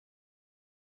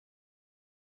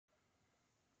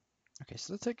Okay,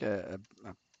 so let's take a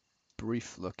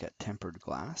brief look at tempered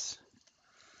glass.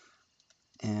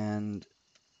 And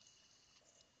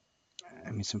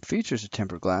I mean, some features of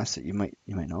tempered glass that you might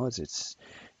know is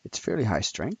it's fairly high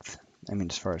strength. I mean,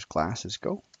 as far as glasses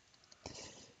go.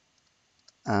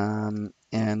 And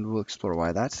we'll explore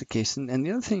why that's the case. And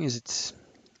the other thing is it's,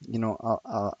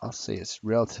 I'll say it's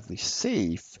relatively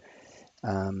safe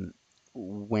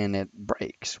when it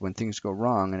breaks, when things go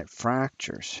wrong and it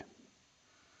fractures.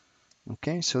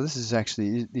 Okay, so this is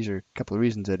actually, these are a couple of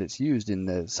reasons that it's used in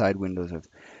the side windows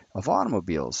of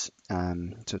automobiles.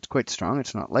 So it's quite strong.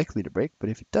 It's not likely to break, but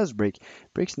if it does break, it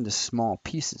breaks into small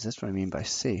pieces. That's what I mean by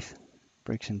safe. It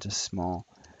breaks into small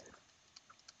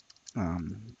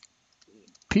um,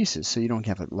 pieces, so you don't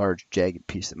have a large jagged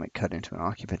piece that might cut into an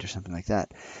occupant or something like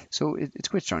that. So it's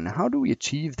quite strong. Now, how do we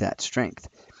achieve that strength?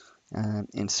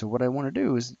 And so what I want to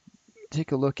do is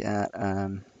take a look at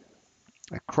a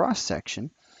cross section.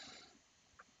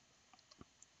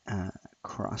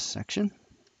 Cross section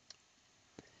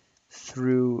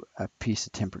through a piece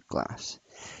of tempered glass.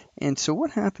 And so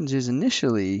what happens is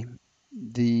initially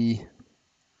the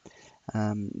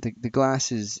the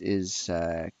glass is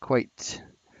quite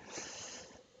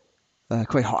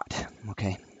hot,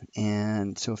 okay.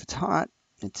 And so if it's hot,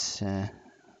 it's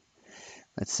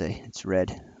let's say it's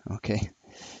red, okay.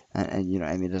 And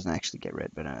I mean it doesn't actually get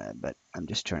red, but I'm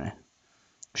just trying to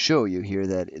show you here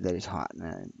that it's hot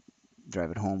and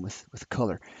drive it home with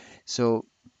color. So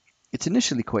it's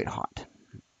initially quite hot,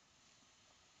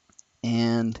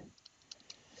 and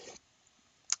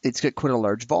it's got quite a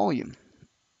large volume.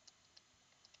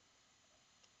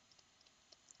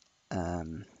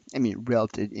 I mean,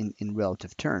 relative in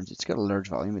relative terms, it's got a large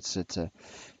volume. It's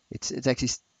actually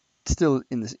still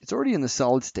in this. It's already in the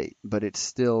solid state, but it's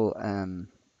still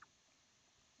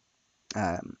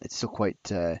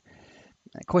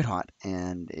quite hot,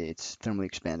 and it's thermally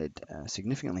expanded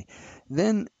significantly.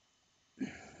 Then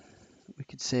we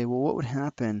could say, well, what would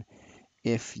happen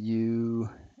if you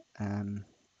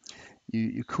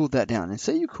cooled that down? And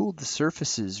say you cooled the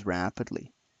surfaces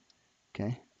rapidly,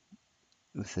 okay,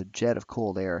 with a jet of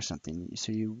cold air or something.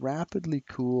 So you rapidly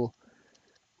cool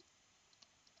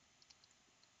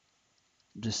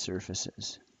the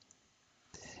surfaces.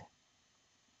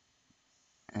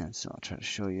 And so I'll try to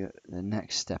show you the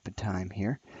next step in time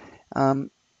here.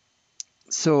 Um,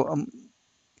 so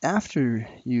after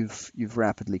you've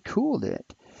rapidly cooled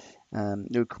it,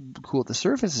 cooled the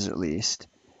surfaces at least,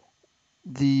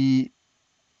 the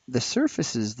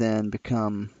surfaces then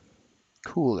become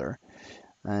cooler,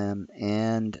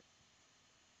 and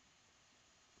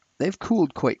they've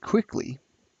cooled quite quickly.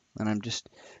 And I'm just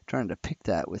trying to pick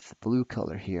that with the blue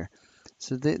color here.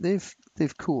 So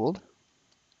they've cooled,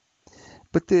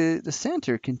 but the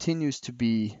center continues to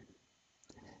be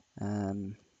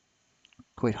um,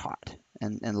 quite hot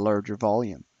and larger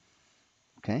volume.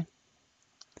 Okay.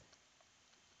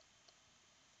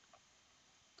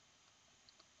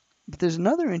 But there's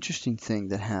another interesting thing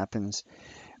that happens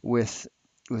with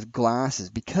glasses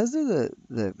because of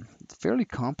the fairly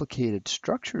complicated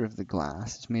structure of the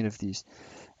glass. It's made of these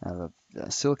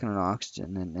silicon and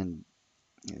oxygen, and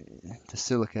the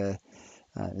silica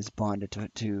is bonded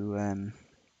to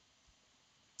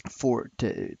four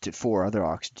other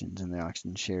oxygens, and the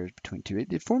oxygen shares between two.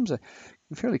 It forms a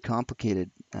fairly complicated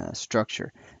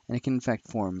structure, and it can in fact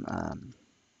form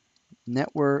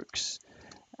networks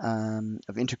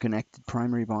of interconnected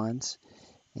primary bonds.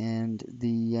 And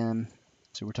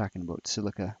so we're talking about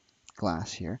silica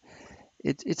glass here.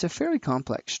 It's a fairly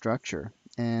complex structure,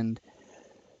 and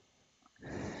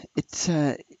it's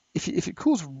if it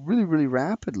cools really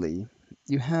rapidly,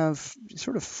 you have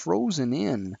sort of frozen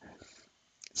in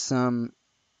some,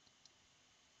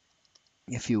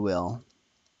 if you will,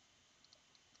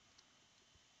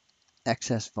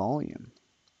 excess volume.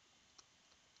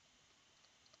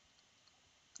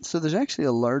 So there's actually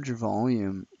a larger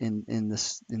volume in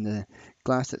the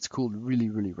glass that's cooled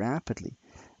really rapidly,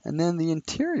 and then the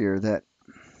interior that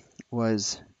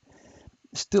was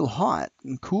still hot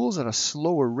and cools at a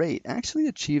slower rate actually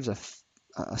achieves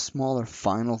a smaller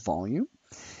final volume.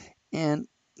 And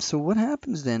so what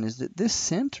happens then is that this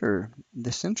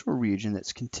the central region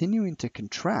that's continuing to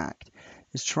contract,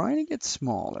 is trying to get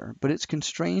smaller, but it's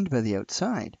constrained by the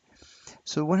outside.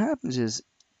 So what happens is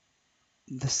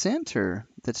the center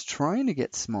that's trying to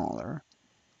get smaller,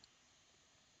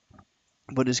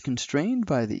 but is constrained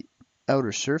by the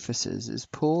outer surfaces, is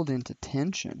pulled into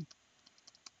tension.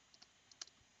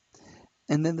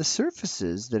 And then the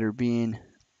surfaces that are being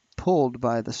pulled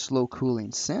by the slow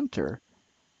cooling center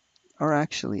are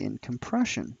actually in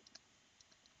compression.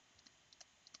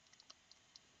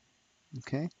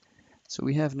 Okay, So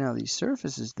we have now these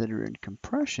surfaces that are in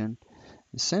compression,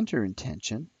 the center in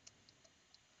tension,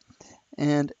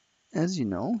 and as you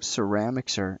know,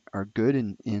 ceramics are good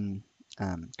in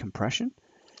compression,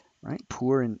 right?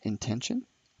 Poor in tension.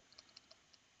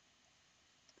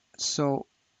 So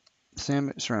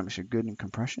ceramics are good in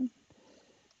compression.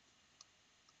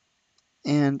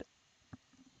 And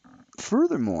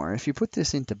furthermore, if you put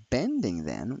this into bending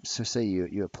then, so say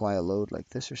you apply a load like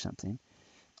this or something,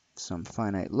 some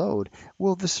finite load,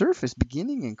 well, the surface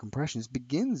beginning in compressions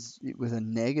begins with a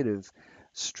negative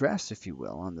stress, if you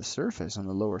will, on the surface, on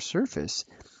the lower surface,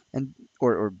 and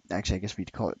or actually I guess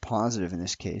we'd call it positive in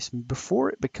this case,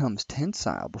 before it becomes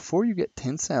tensile, before you get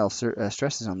tensile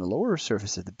stresses on the lower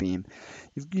surface of the beam,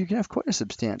 you can have quite a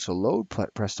substantial load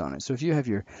pressed on it. So if you have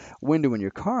your window in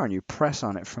your car and you press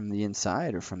on it from the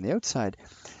inside or from the outside,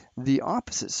 the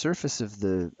opposite surface of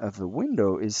the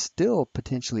window is still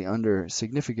potentially under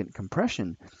significant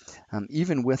compression,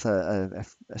 even with a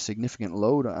significant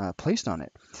load placed on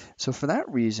it. So for that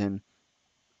reason,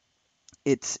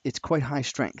 it's quite high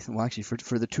strength. Well, actually,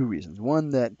 for the two reasons. One,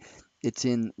 that it's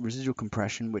in residual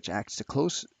compression, which acts to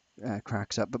close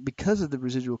cracks up, but because of the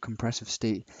residual compressive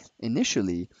state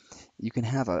initially, you can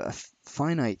have a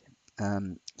finite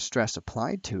stress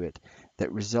applied to it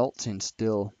that results in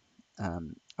still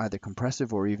either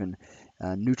compressive or even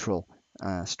neutral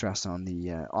stress on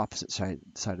the opposite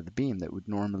side of the beam that would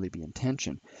normally be in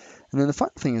tension. And then the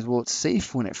fun thing is, well, it's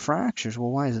safe when it fractures.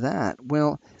 Well, why is that?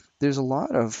 Well, there's a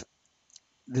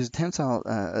tensile,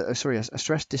 a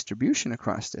stress distribution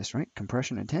across this, right?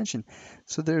 Compression and tension.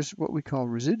 So there's what we call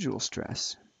residual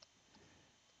stress.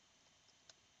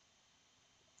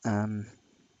 Um,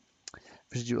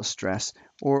 Residual stress,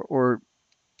 or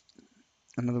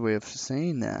another way of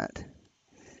saying that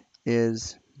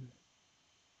is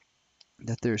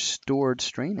that there's stored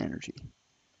strain energy.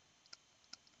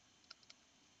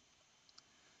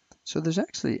 So there's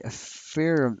actually a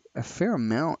fair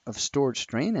amount of stored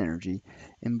strain energy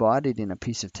embodied in a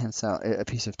piece of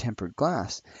tempered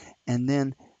glass. And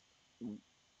then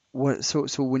so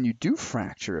when you do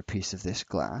fracture a piece of this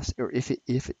glass, or if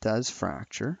it does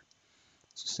fracture,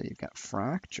 so say you've got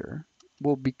fracture,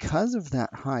 well, because of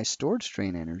that high stored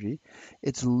strain energy,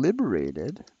 it's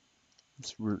liberated.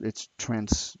 It's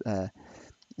transformed,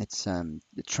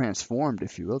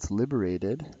 if you will. It's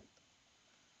liberated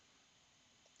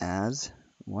as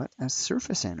what? As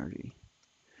surface energy.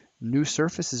 New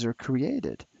surfaces are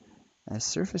created as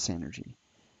surface energy.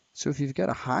 So if you've got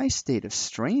a high state of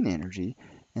strain energy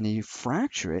and you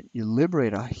fracture it, you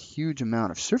liberate a huge amount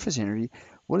of surface energy.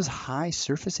 What does high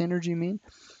surface energy mean?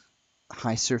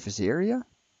 High surface area,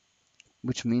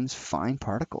 which means fine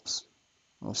particles,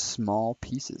 well, small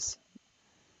pieces,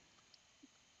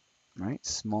 right?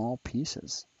 Small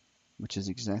pieces, which is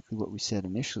exactly what we said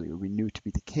initially, or we knew to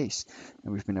be the case.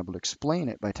 And we've been able to explain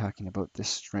it by talking about this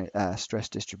stress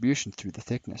distribution through the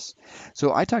thickness.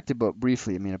 So I talked about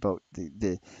briefly, about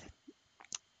the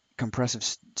compressive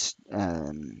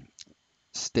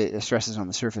stresses on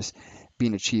the surface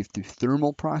being achieved through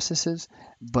thermal processes,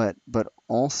 but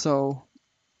also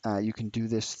you can do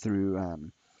this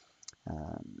through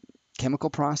chemical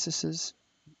processes.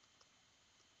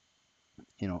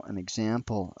 An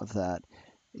example of that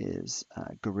is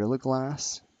Gorilla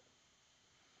Glass.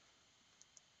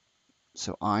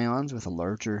 So ions with a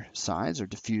larger size are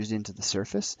diffused into the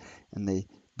surface, and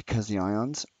because the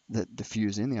ions that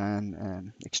diffuse in the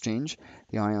ion exchange,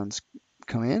 the ions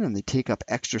come in and they take up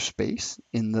extra space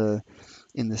in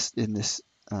this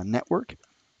network,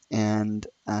 and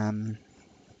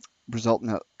result in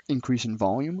an increase in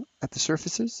volume at the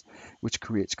surfaces, which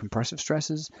creates compressive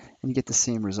stresses, and you get the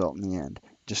same result in the end,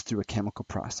 just through a chemical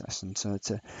process. And so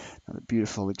it's a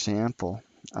beautiful example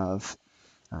of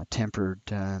tempered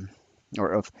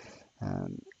or of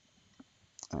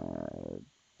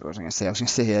what was I going to say? I was going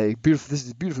to say a beautiful. This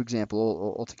is a beautiful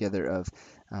example altogether of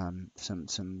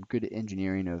some good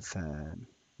engineering of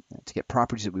to get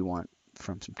properties that we want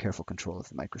from some careful control of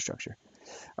the microstructure.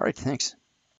 All right, thanks.